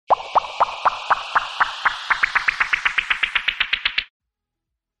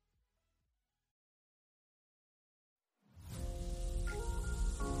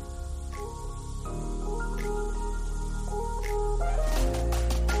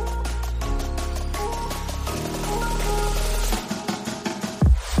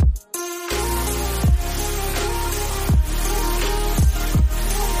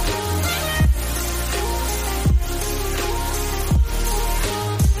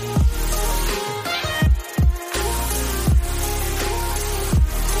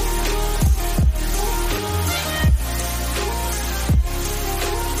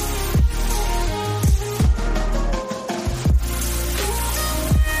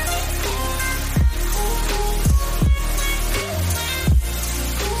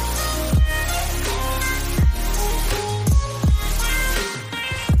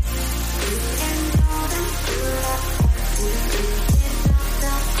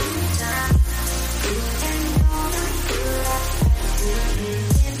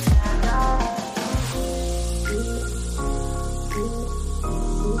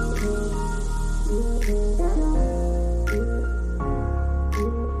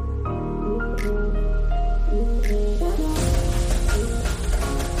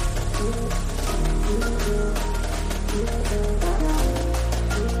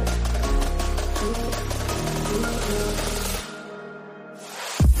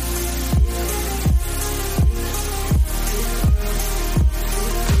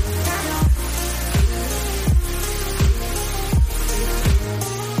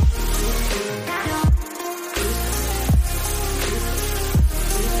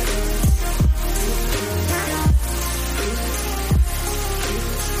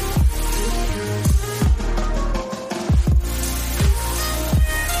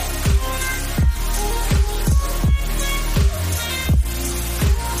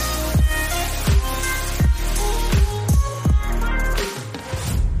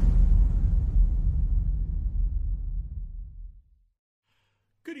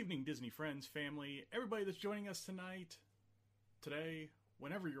friends, family, everybody that's joining us tonight, today,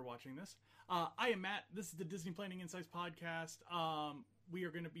 whenever you're watching this. I am Matt. This is the Disney Planning Insights podcast. We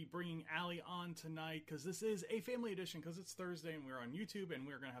are going to be bringing Allie on tonight because this is a family edition because it's Thursday and we're on YouTube and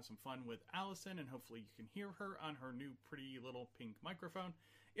we're going to have some fun with Allison and hopefully you can hear her on her new pretty little pink microphone.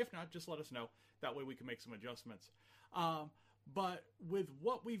 If not, just let us know. That way we can make some adjustments. But with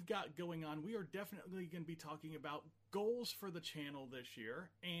what we've got going on, we are definitely going to be talking about goals for the channel this year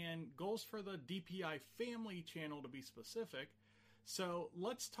and goals for the DPI family channel to be specific. So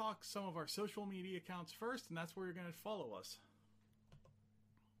let's talk some of our social media accounts first, and that's where you're going to follow us.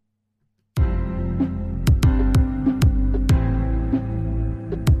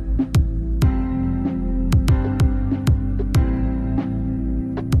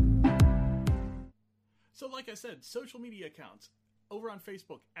 So like I said, social media accounts over on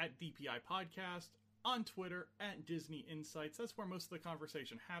Facebook at DPI Podcast, on Twitter at Disney Insights. That's where most of the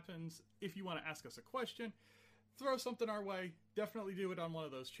conversation happens. If you want to ask us a question, throw something our way, definitely do it on one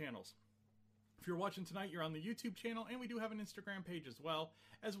of those channels. If you're watching tonight, you're on the YouTube channel, and we do have an Instagram page as well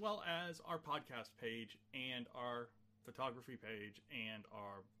as our podcast page and our photography page and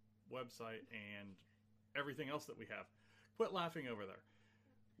our website and everything else that we have. Quit laughing over there.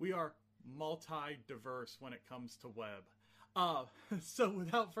 We are multi-diverse when it comes to web. So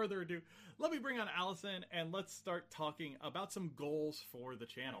without further ado, let me bring on Allison and let's start talking about some goals for the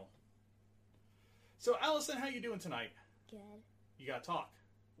channel. So Allison, how you doing tonight? Good. You gotta talk.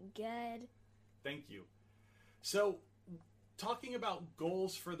 Good. Thank you. So talking about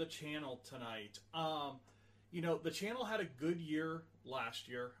goals for the channel tonight, the channel had a good year last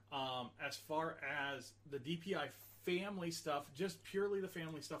year as far as the DPI family stuff, just purely the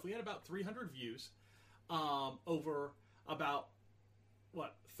family stuff. We had about 300 views over about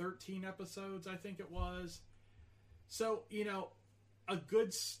 13 episodes, I think it was. So a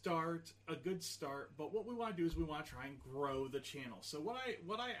good start, but what we want to do is we want to try and grow the channel. So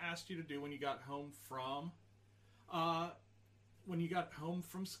what I asked you to do when you got home from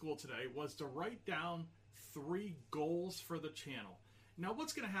school today was to write down 3 goals for the channel. Now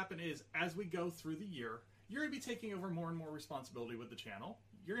what's going to happen is as we go through the year, you're going to be taking over more and more responsibility with the channel.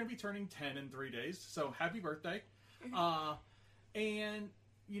 You're going to be turning 10 in 3 days, so happy birthday. And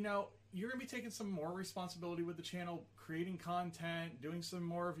you're going to be taking some more responsibility with the channel, creating content, doing some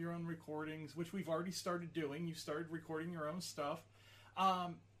more of your own recordings, which we've already started doing. You started recording your own stuff.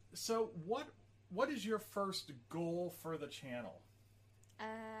 So what is your first goal for the channel?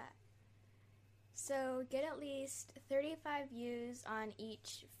 So get at least 35 views on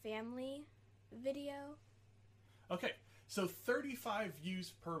each family video. Okay, so 35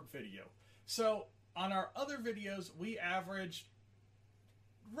 views per video. So on our other videos, we averaged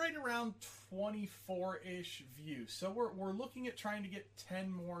right around 24-ish views. So we're looking at trying to get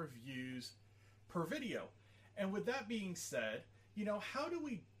 10 more views per video. And with that being said, how do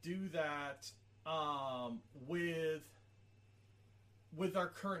we do that with our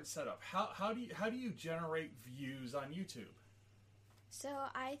current setup? How do you generate views on YouTube? So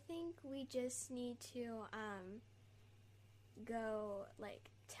I think we just need to go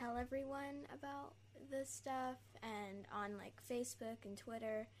tell everyone about this stuff and on Facebook and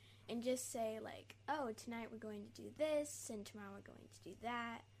Twitter and just say oh, tonight we're going to do this and tomorrow we're going to do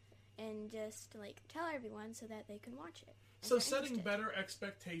that and just tell everyone so that they can watch it. So setting better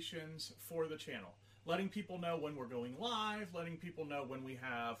expectations for the channel. Letting people know when we're going live, letting people know when we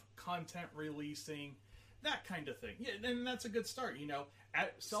have content releasing, that kind of thing. Yeah, and that's a good start,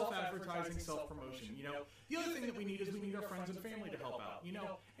 self-advertising, self-promotion. The other thing that we need is we need our friends and family to help out.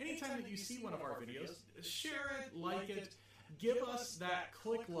 Anytime that you see one of our videos, share it, like it, give us that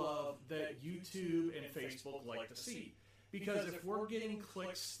click love that YouTube and Facebook like to see. Because if we're getting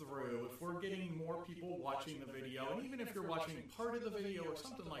clicks through, if we're getting more people watching the video, and even if you're watching part of the video or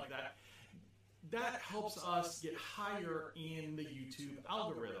something like that, that helps us get higher in the YouTube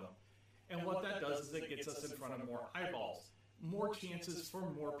algorithm. And what that does is it gets us in front of more eyeballs, more chances for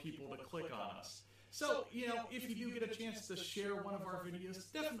more people to click on us. So, if you do get a chance to share one of our videos,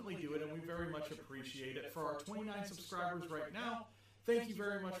 definitely do it, and we very much appreciate it. For our 29 subscribers right now, thank you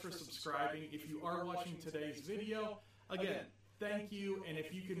very much for subscribing. If you are watching today's video, again, thank you, and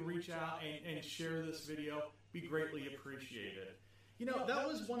if you can reach out and share this video, be greatly appreciated. That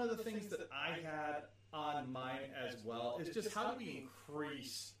was one of the things that I had on mine as well, is just how do we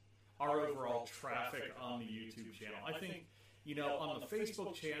increase our overall traffic on the YouTube channel. I think, on the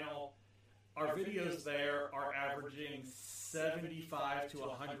Facebook channel, our videos there are averaging 75 to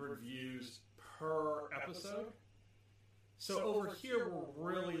 100 views per episode. So over here,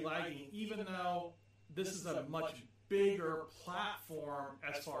 we're really lagging, even though this is a much bigger platform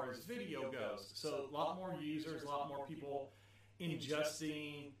as far as video goes. So a lot more users, a lot more people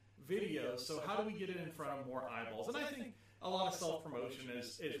ingesting videos. So how do we get it in front of more eyeballs? And I think a lot of self-promotion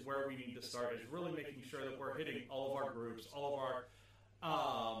is where we need to start, is really making sure that we're hitting all of our groups, all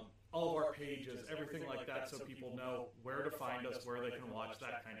of our pages, everything like that, so people know where to find us, where they can watch,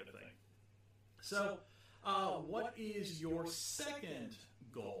 that kind of thing. So what is your second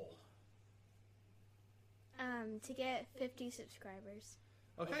goal? To get 50 subscribers.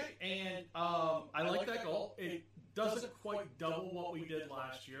 Okay, and I like that goal. It doesn't quite double what we did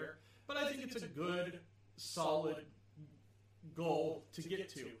last year, but I think it's a good, solid goal to get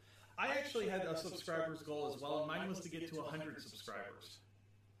to. I actually had a subscribers goal as well, and mine was to get to 100 subscribers.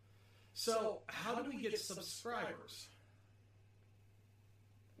 So, how do we get subscribers?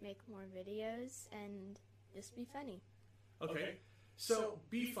 Make more videos and just be funny. Okay, so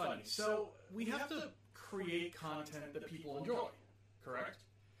be funny. So, we have to create content that people enjoy, correct?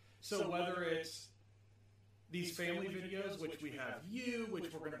 So, whether it's these family videos, which we have you,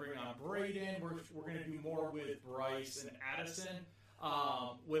 which we're going to bring on Braden, we're going to do more with Bryce and Addison,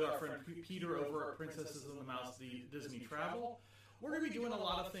 with our friend Peter over at Princesses and the Mouse, the Disney Travel. We're going to be doing a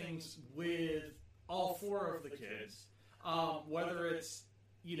lot of things with all four of the kids, whether it's,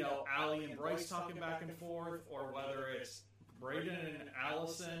 Allie and Bryce talking back and forth, or whether it's Braden and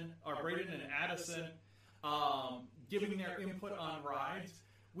Allison, or Braden and Addison, giving their input on rides.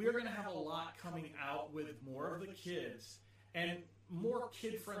 We are going to have a lot coming out with more of the kids and more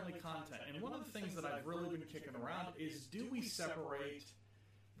kid-friendly content. And one of the things that I've really been kicking around is, do we separate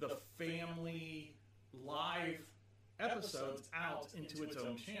the family live episodes out into its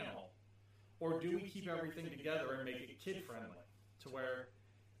own channel? Or do we keep everything together and make it kid-friendly to where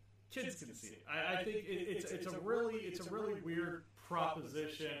kids can see it? I think it's a really weird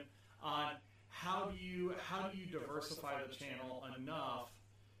proposition on how do you diversify the channel enough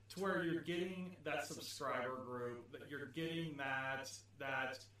to where you're getting that subscriber group, that you're getting that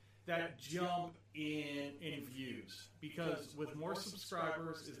jump in views. Because with more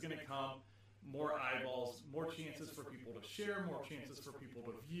subscribers is going to come more eyeballs, more chances for people to share, more chances for people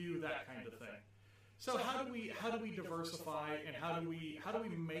to view, that kind of thing. So how do we diversify, and how do we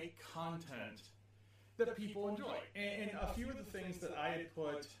make content that people enjoy? And a few of the things that I had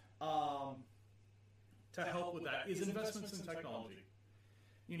put to help with that is investments in technology.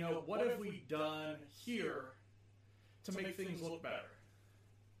 What have we done here to make things look better?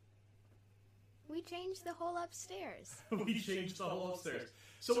 We changed the whole upstairs. We changed the whole upstairs.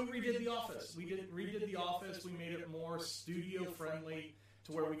 So we redid the office. We redid the office. We made it more studio friendly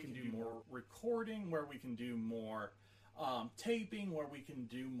to where we can do more recording, where we can do more taping, where we can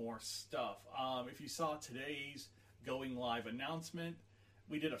do more stuff. If you saw today's going live announcement,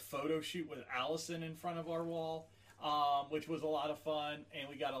 we did a photo shoot with Allison in front of our wall, which was a lot of fun, and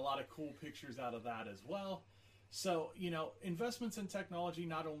we got a lot of cool pictures out of that as well. So, investments in technology,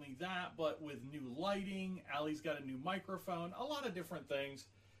 not only that, but with new lighting, Allie's got a new microphone, a lot of different things,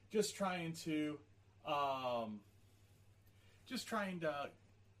 just trying to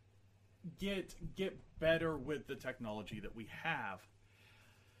get better with the technology that we have.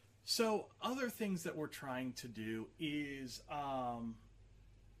 So, other things that we're trying to do is,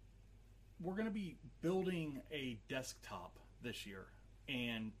 we're going to be building a desktop this year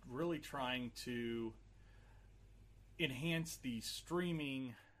and really trying to enhance the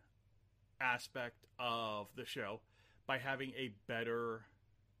streaming aspect of the show by having a better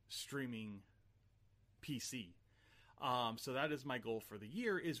streaming PC. So that is my goal for the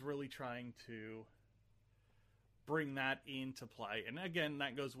year, is really trying to bring that into play. And again,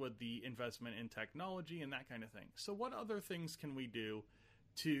 that goes with the investment in technology and that kind of thing. So what other things can we do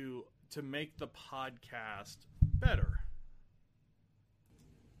to make the podcast better?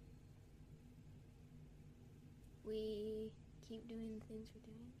 We keep doing the things we're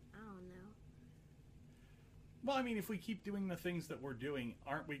doing? I don't know. Well, I mean, if we keep doing the things that we're doing,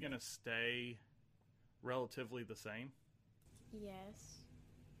 aren't we going to stay relatively the same? Yes.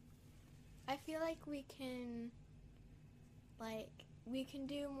 I feel like we can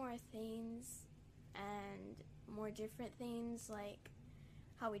do more things and more different things, like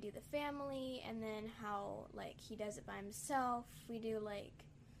how we do the family, and then how, he does it by himself. We do, a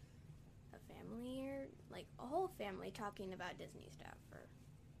family, or, a whole family talking about Disney stuff, or...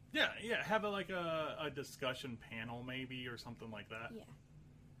 Yeah, have a discussion panel, maybe, or something like that. Yeah.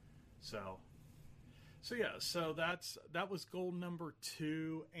 So that was goal number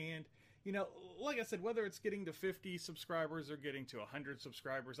 2, and, like I said, whether it's getting to 50 subscribers or getting to 100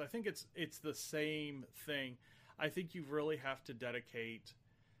 subscribers, I think it's the same thing. I think you really have to dedicate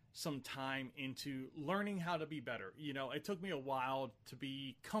some time into learning how to be better. You know, it took me a while to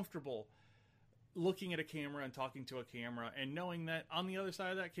be comfortable looking at a camera and talking to a camera and knowing that on the other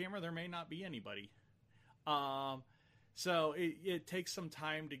side of that camera there may not be anybody. So it takes some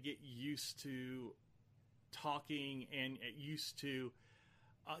time to get used to talking and used to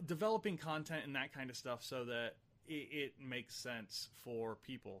developing content and that kind of stuff so that it makes sense for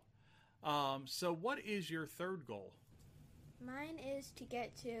people. So what is your third goal? Mine is to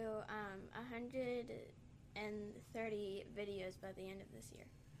get to 130 videos by the end of this year.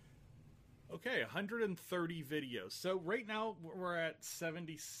 Okay, 130 videos. So right now we're at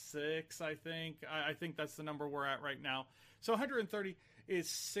 76, I think. I think that's the number we're at right now. So 130 is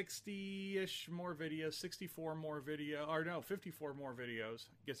 60-ish more videos, 64 more video, or no, 54 more videos.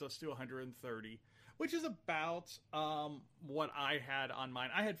 Gets us to 130, which is about what I had on mine.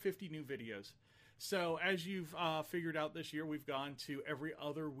 I had 50 new videos. So as you've figured out this year, we've gone to every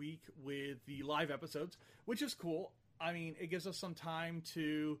other week with the live episodes, which is cool. I mean, it gives us some time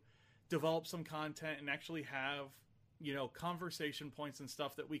to develop some content and actually have, you know, conversation points and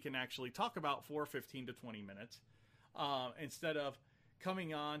stuff that we can actually talk about for 15 to 20 minutes. Instead of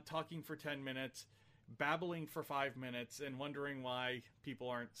coming on, talking for 10 minutes, babbling for 5 minutes, and wondering why people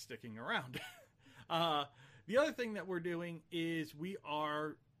aren't sticking around. The other thing that we're doing is we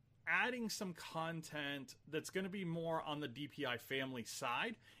are adding some content that's going to be more on the DPI family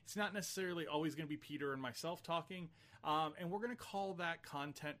side. It's not necessarily always going to be Peter and myself talking. And we're going to call that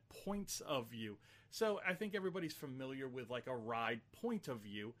content points of view. So I think everybody's familiar with like a ride point of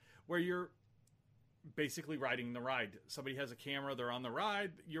view, where you're basically riding the ride. Somebody has a camera, they're on the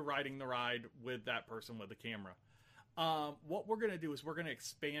ride, you're riding the ride with that person with the camera. What we're going to do is we're going to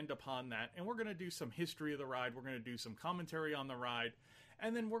expand upon that, and we're going to do some history of the ride. We're going to do some commentary on the ride,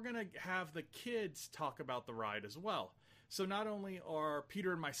 and then we're going to have the kids talk about the ride as well. So not only are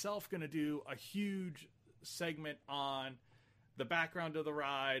Peter and myself going to do a huge segment on the background of the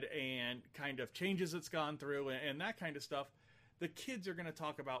ride and kind of changes it's gone through and that kind of stuff, the kids are going to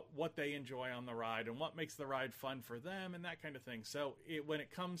talk about what they enjoy on the ride and what makes the ride fun for them and that kind of thing. So when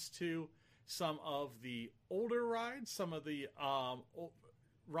it comes to some of the older rides, some of the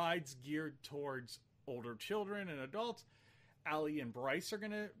rides geared towards older children and adults, Allie and Bryce are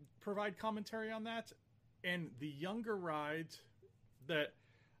going to provide commentary on that. And the younger rides that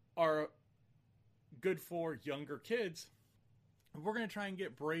are good for younger kids, we're going to try and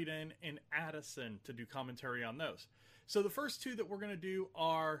get Braden and Addison to do commentary on those. So the first two that we're going to do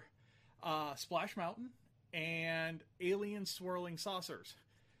are Splash Mountain and Alien Swirling Saucers.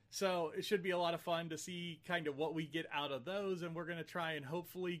 So it should be a lot of fun to see kind of what we get out of those, and we're going to try and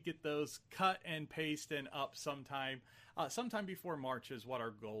hopefully get those cut and paste and up sometime before March is what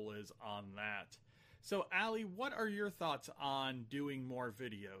our goal is on that. So Allie, what are your thoughts on doing more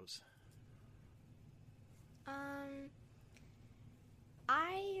videos?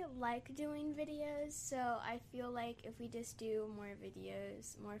 I like doing videos, so I feel like if we just do more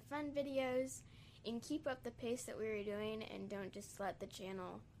videos, more fun videos, and keep up the pace that we were doing and don't just let the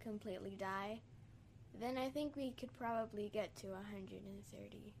channel completely die, then I think we could probably get to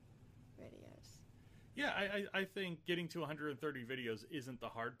 130 videos. Yeah, I think getting to 130 videos isn't the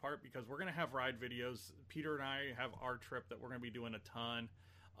hard part, because we're going to have ride videos. Peter and I have our trip that we're going to be doing a ton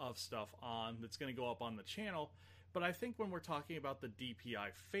of stuff on that's going to go up on the channel. But I think when we're talking about the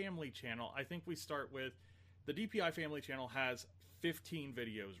DPI family channel, I think we start with the DPI family channel has 15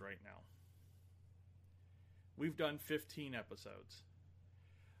 videos right now. We've done 15 episodes.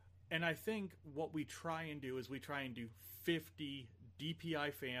 And I think what we try and do is we try and do 50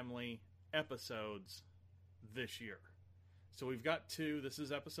 DPI family episodes this year. So we've got 2. This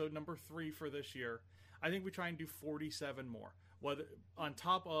is episode number 3 for this year. I think we try and do 47 more. Whether on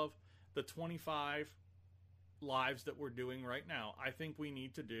top of the 25 lives that we're doing right now, I think we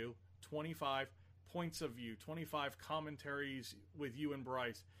need to do 25 points of view, 25 commentaries with you and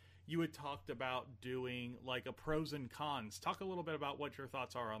Bryce. You had talked about doing like a pros and cons. Talk a little bit about what your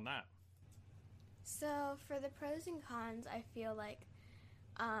thoughts are on that. So for the pros and cons, I feel like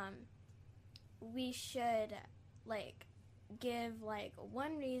we should like give like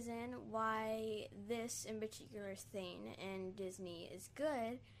one reason why this in particular thing in Disney is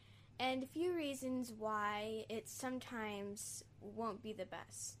good, and a few reasons why it sometimes won't be the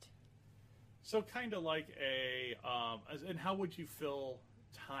best. So kind of like and how would you fill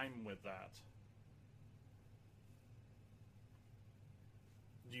time with that?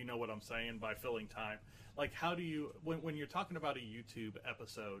 Do you know what I'm saying by filling time? Like, how do you, when you're talking about a YouTube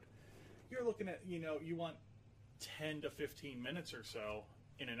episode, you're looking at, you want 10 to 15 minutes or so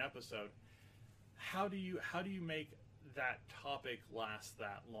in an episode. How do you make that topic lasts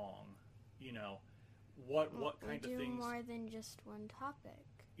that long? You know, what kind of We do things? more than just one topic.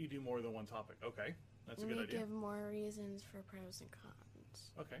 You do more than one topic. Okay, that's a good We idea. give more reasons for pros and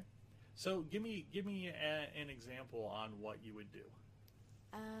cons. Okay, so give me an example on what you would do.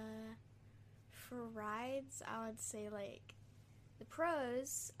 For rides, I would say, like, the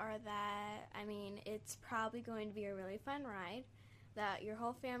pros are that, I mean, it's probably going to be a really fun ride that your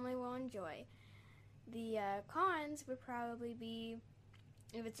whole family will enjoy. The cons would probably be,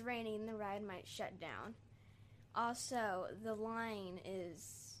 if it's raining, the ride might shut down. Also, the line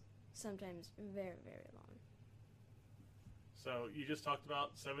is sometimes very, very long. So you just talked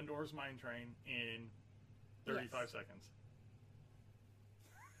about Seven Dwarfs Mine Train in 35 seconds.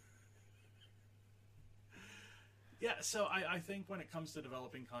 Yeah, so I think when it comes to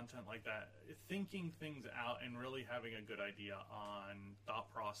developing content like that, thinking things out and really having a good idea on thought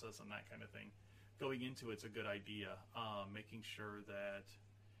process and that kind of thing, going into it's a good idea. Making sure that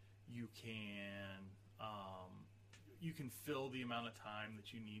you can fill the amount of time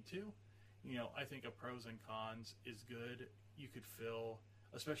that you need to. You know, I think a pros and cons is good. You could fill,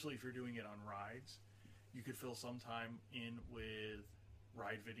 especially if you're doing it on rides, you could fill some time in with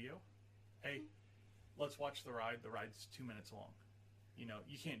ride video. Hey, let's watch the ride. The ride's 2 minutes long. You know,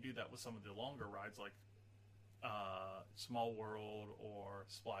 you can't do that with some of the longer rides like Small World or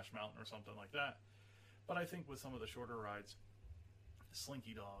Splash Mountain or something like that. But I think with some of the shorter rides,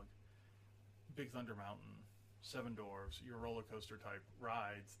 Slinky Dog, Big Thunder Mountain, Seven Dwarfs, your roller coaster type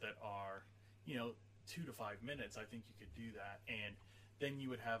rides that are, you know, 2 to 5 minutes, I think you could do that. And then you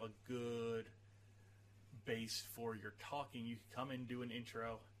would have a good base for your talking. You could come in, do an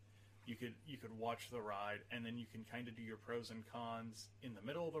intro. You could watch the ride, and then you can kind of do your pros and cons in the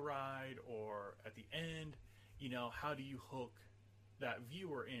middle of the ride or at the end. You know, how do you hook that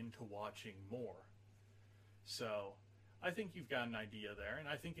viewer into watching more? So I think you've got an idea there, and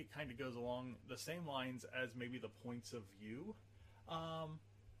I think it kind of goes along the same lines as maybe the points of view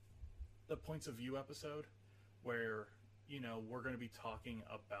episode, where, you know, we're going to be talking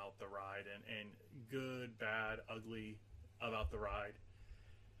about the ride and good, bad, ugly about the ride.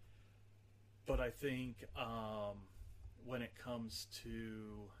 But I think when it comes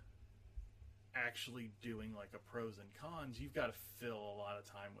to actually doing like a pros and cons, you've got to fill a lot of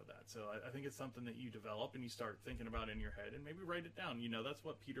time with that. So I think it's something that you develop and you start thinking about in your head and maybe write it down. You know, that's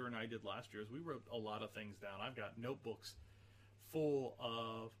what Peter and I did last year, is we wrote a lot of things down. I've got notebooks full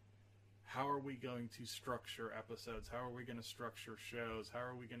of how are we going to structure episodes? How are we going to structure shows? How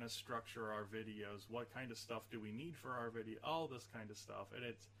are we going to structure our videos? What kind of stuff do we need for our video? All this kind of stuff. And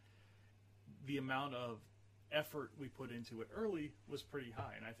it's the amount of effort we put into it early was pretty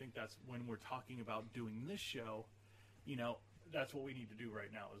high. And I think that's when we're talking about doing this show, you know, that's what we need to do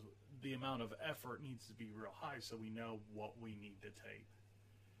right now, is the amount of effort needs to be real high so we know what we need to tape.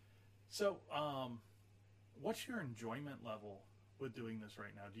 So, what's your enjoyment level with doing this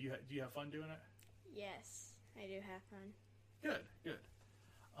right now? Do you have fun doing it? Yes, I do have fun. Good.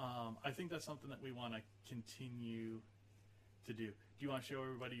 I think that's something that we want to continue to do. Do you want to show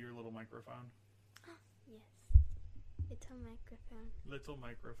everybody your little microphone? Yes. Little microphone. Little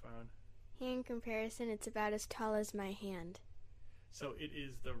microphone. In comparison, it's about as tall as my hand. So it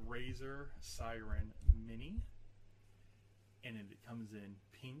is the Razer Siren Mini, and it comes in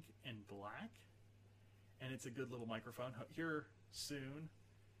pink and black, and it's a good little microphone. Here soon,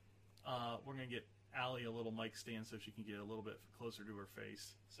 we're going to get Allie a little mic stand so she can get a little bit closer to her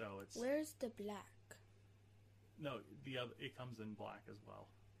face. So it's... Where's the black? No, the other, it comes in black as well.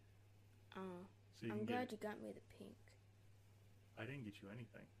 Oh, So you I'm can glad get you got me the pink. I didn't get you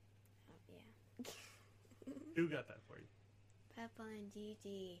anything. Oh, yeah. Who got that for you? Peppa and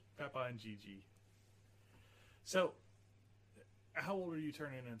Gigi. Peppa and Gigi. So, how old are you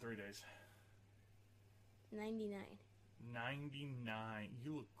turning in 3 days? 99. 99.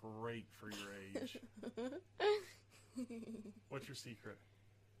 You look great for your age. What's your secret?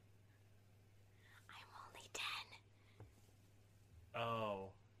 I'm only 10.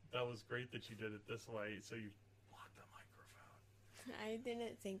 Oh, that was great that you did it this way, so you blocked the microphone. I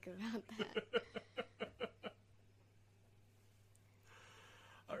didn't think about that.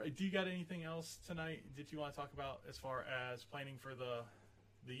 All right, do you got anything else tonight that you want to talk about as far as planning for the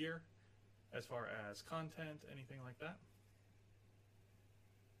year? As far as content, anything like that?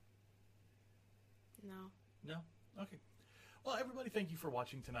 No. No? Okay. Well, everybody, thank you for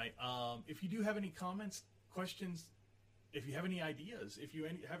watching tonight. If you do have any comments, questions, if you have any ideas, if you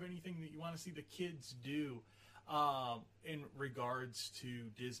have anything that you want to see the kids do in regards to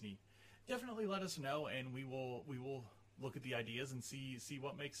Disney, definitely let us know, and we will look at the ideas and see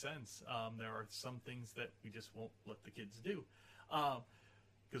what makes sense. There are some things that we just won't let the kids do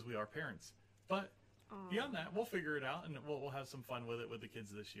because we are parents. But beyond that, we'll figure it out, and we'll have some fun with it with the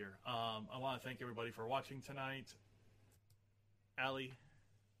kids this year. I want to thank everybody for watching tonight. Allie,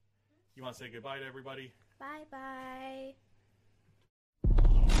 you want to say goodbye to everybody? Bye-bye.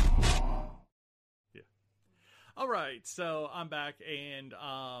 Yeah. All right, so I'm back, and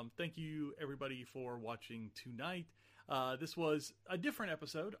thank you, everybody, for watching tonight. This was a different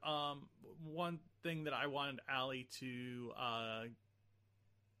episode. One thing that I wanted Allie to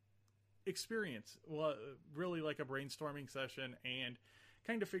experience was really like a brainstorming session and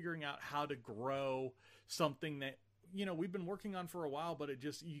kind of figuring out how to grow something that, you know, we've been working on for a while, but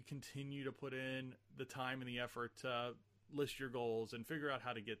you continue to put in the time and the effort to list your goals and figure out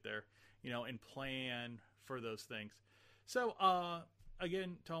how to get there, you know, and plan for those things. So,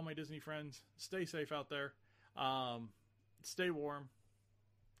 again, to all my Disney friends, stay safe out there. Stay warm.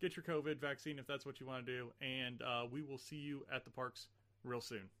 Get your COVID vaccine if that's what you want to do. And we will see you at the parks real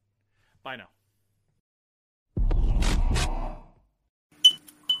soon. Bye now.